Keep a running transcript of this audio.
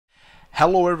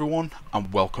Hello everyone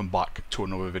and welcome back to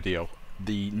another video.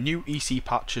 The new EC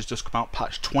patch has just come out,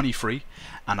 patch 23,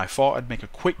 and I thought I'd make a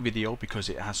quick video because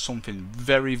it has something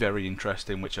very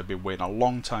interesting which I've been waiting a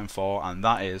long time for, and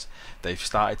that is they've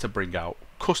started to bring out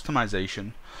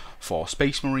customization for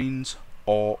Space Marines,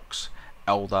 Orcs,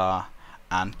 Eldar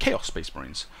and Chaos Space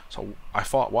Marines. So I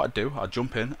thought what I'd do, I'd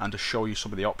jump in and just show you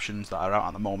some of the options that are out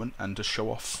at the moment and just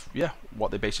show off,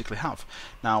 what they basically have.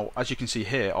 Now, as you can see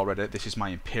here already, this is my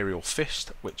Imperial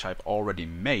Fist, which I've already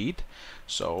made.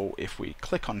 So if we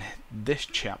click on this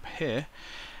chap here,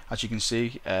 as you can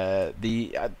see,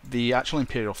 the actual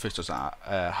Imperial Fist does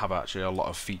have actually a lot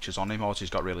of features on him. All he's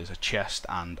got really is a chest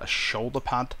and a shoulder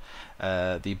pad.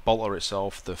 The bolter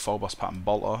itself, the Phobos pattern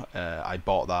bolter, I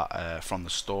bought that from the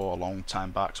store a long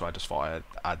time back, so I just thought I'd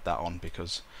add that on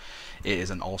because it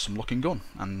is an awesome looking gun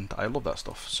and I love that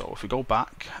stuff. So if we go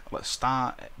back, let's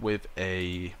start with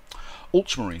a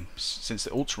Ultramarine, since the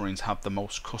Ultramarines have the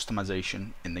most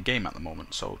customization in the game at the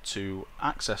moment. So to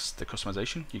access the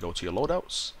customization, you go to your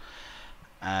loadouts,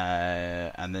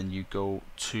 and then you go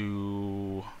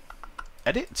to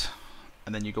edit,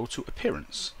 and then you go to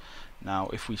appearance. Now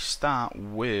if we start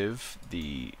with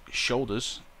the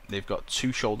shoulders, they've got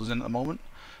two shoulders in at the moment.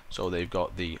 So they've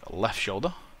got the left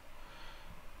shoulder,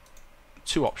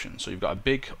 two options. So you've got a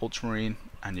big Ultramarine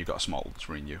and you've got a small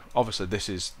Ultramarine U. Obviously this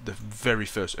is the very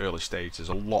first early stage, there's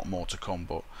a lot more to come,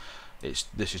 but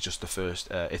this is just the first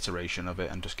iteration of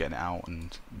it and just getting it out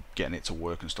and getting it to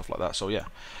work and stuff like that. So yeah,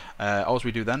 all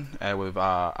we do then with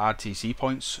our RTC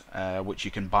points, which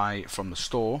you can buy from the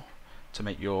store to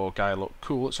make your guy look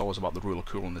cool. It's always about the rule of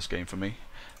cool in this game for me.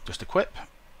 Just equip.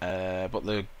 But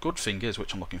the good thing is,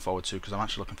 which I'm looking forward to, because I'm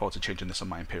actually looking forward to changing this on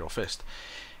my Imperial Fist,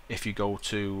 if you go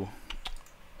to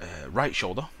right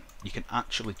shoulder, you can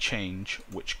actually change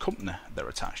which company they're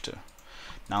attached to.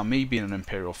 Now, me being an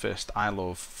Imperial Fist, I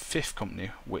love 5th Company,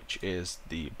 which is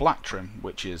the black trim,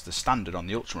 which is the standard on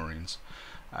the Ultramarines.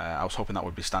 I was hoping that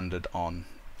would be standard on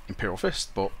Imperial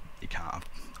Fist, but you can't have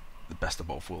the best of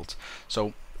both worlds.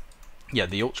 So yeah,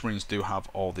 the Ultramarines do have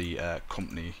all the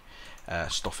company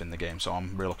stuff in the game, so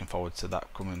I'm really looking forward to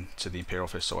that coming to the Imperial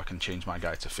Fist so I can change my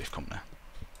guy to 5th Company.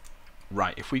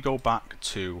 Right, if we go back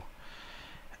to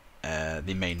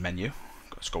the main menu,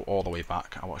 let's go all the way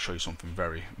back. I want to show you something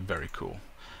very cool.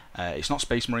 It's not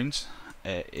Space Marines,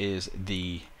 it is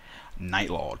the Night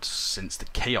Lords. Since the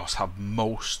Chaos have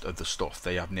most of the stuff,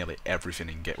 they have nearly everything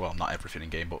in game. Well, not everything in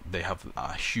game, but they have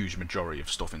a huge majority of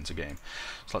stuff into game.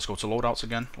 So let's go to loadouts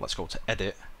again, let's go to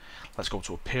edit, let's go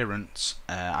to appearance.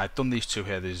 I've done these two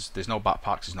here. There's no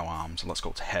backpacks, there's no arms. Let's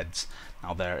go to heads.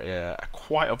 Now there are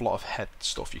quite a lot of head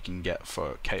stuff you can get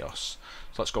for Chaos,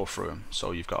 so let's go through them.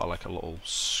 So you've got like a little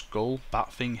skull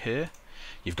bat thing here.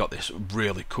 You've got this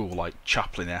really cool, like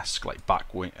Chaplin-esque, like back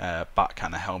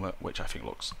kind of helmet, which I think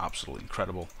looks absolutely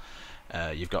incredible.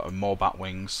 You've got more bat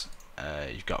wings.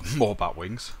 You've got more bat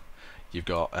wings. You've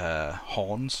got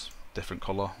horns, different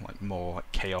color, like more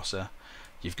like chaos-er.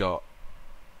 You've got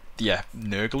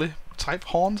Nurgly type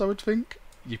horns, I would think.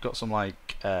 You've got some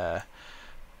like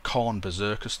Khorne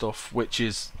Berserker stuff, which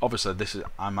is obviously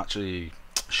I'm actually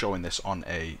showing this on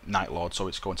a Night Lord, so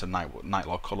it's going to Night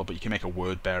Lord color, but you can make a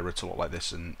word bearer to look like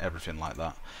this and everything like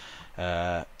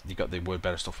that. You've got the word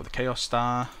bearer stuff with the Chaos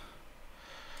Star.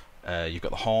 You've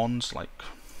got the horns like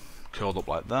curled up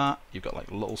like that. You've got like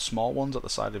little small ones at the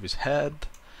side of his head,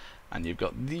 and you've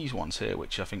got these ones here,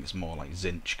 which I think is more like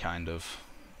Zinch kind of,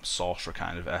 sorcerer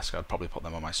kind of esque. I'd probably put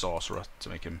them on my sorcerer to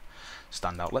make him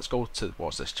stand out. Let's go to,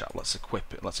 what's this chap? Let's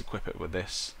equip it with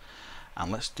this, and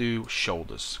let's do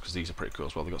shoulders, because these are pretty cool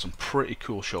as well. They've got some pretty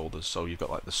cool shoulders. So you've got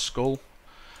like the skull,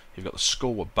 you've got the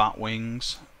skull with bat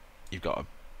wings, you've got a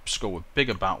skull with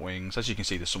bigger bat wings. As you can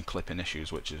see, there's some clipping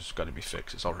issues which has got to be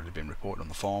fixed. It's already been reported on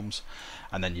the forums.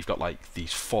 And then you've got like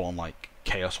these full-on like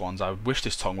chaos ones. I wish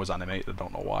this tongue was animated. I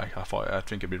don't know why. I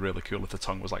think it'd be really cool if the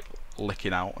tongue was like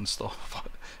licking out and stuff.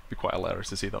 It'd be quite hilarious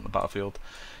to see that on the battlefield.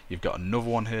 You've got another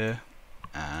one here,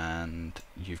 and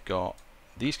you've got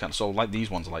these kind of, so like these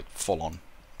ones are like full-on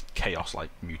chaos, like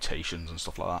mutations and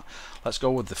stuff like that. Let's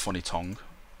go with the funny tongue,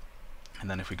 and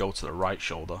then if we go to the right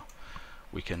shoulder,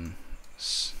 we can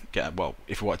get, well,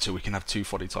 if we want to, we can have two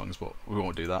funny tongues, but we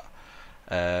won't do that.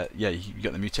 Yeah, you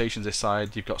got the mutations this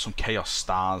side. You've got some chaos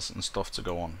stars and stuff to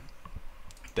go on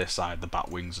this side, the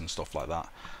bat wings and stuff like that.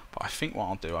 But I think what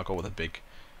I'll do, I'll go with a big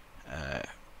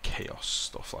chaos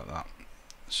stuff like that.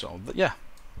 So yeah,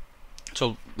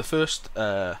 so the first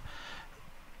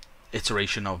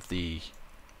iteration of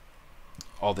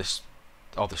all this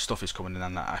stuff is coming in,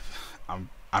 and I'm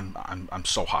I'm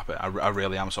so happy. I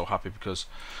really am so happy, because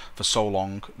for so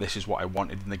long this is what I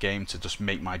wanted in the game, to just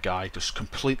make my guy just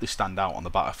completely stand out on the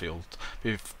battlefield.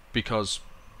 Because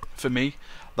for me,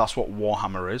 that's what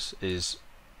Warhammer is,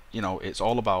 you know, it's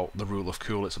all about the rule of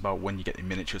cool. It's about when you get the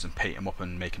miniatures and paint them up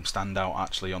and make them stand out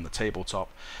actually on the tabletop.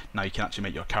 Now you can actually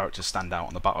make your characters stand out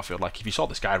on the battlefield. Like if you saw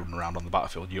this guy running around on the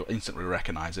battlefield, you'll instantly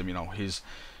recognise him. You know, he's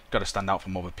got to stand out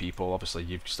from other people. Obviously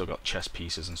you've still got chest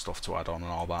pieces and stuff to add on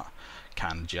and all that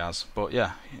kind of jazz, but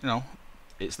yeah, you know,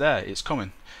 it's there, it's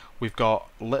coming. We've got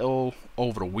little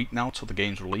over a week now till the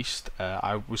game's released.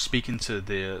 I was speaking to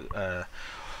the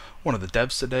one of the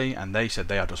devs today, and they said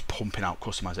they are just pumping out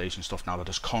customization stuff now. They're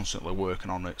just constantly working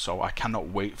on it, so I cannot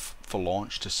wait for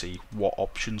launch to see what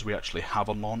options we actually have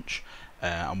on launch,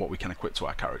 and what we can equip to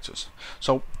our characters.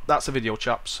 So that's the video,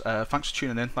 chaps. Thanks for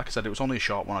tuning in. Like I said, it was only a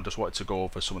short one. I just wanted to go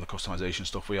over some of the customization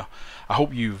stuff with you. I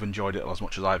hope you've enjoyed it as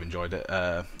much as I've enjoyed it.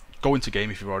 Go into game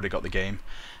if you've already got the game,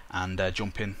 and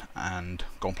jump in and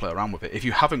go and play around with it. If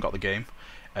you haven't got the game,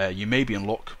 you may be in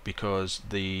luck, because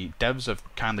the devs have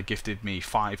kindly gifted me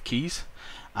 5 keys,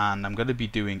 and I'm going to be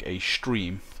doing a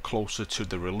stream closer to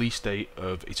the release date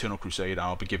of Eternal Crusade.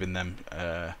 I'll be giving them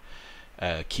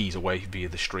keys away via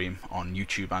the stream on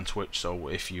YouTube and Twitch, so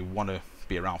if you want to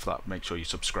be around for that, make sure you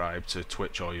subscribe to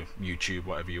Twitch or your YouTube,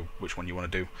 which one you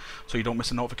want to do, so you don't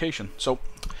miss a notification. So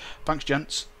thanks,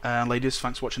 gents and ladies,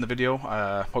 thanks for watching the video.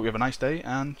 Hope you have a nice day,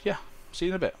 and yeah, see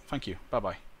you in a bit. Thank you, bye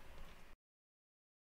bye.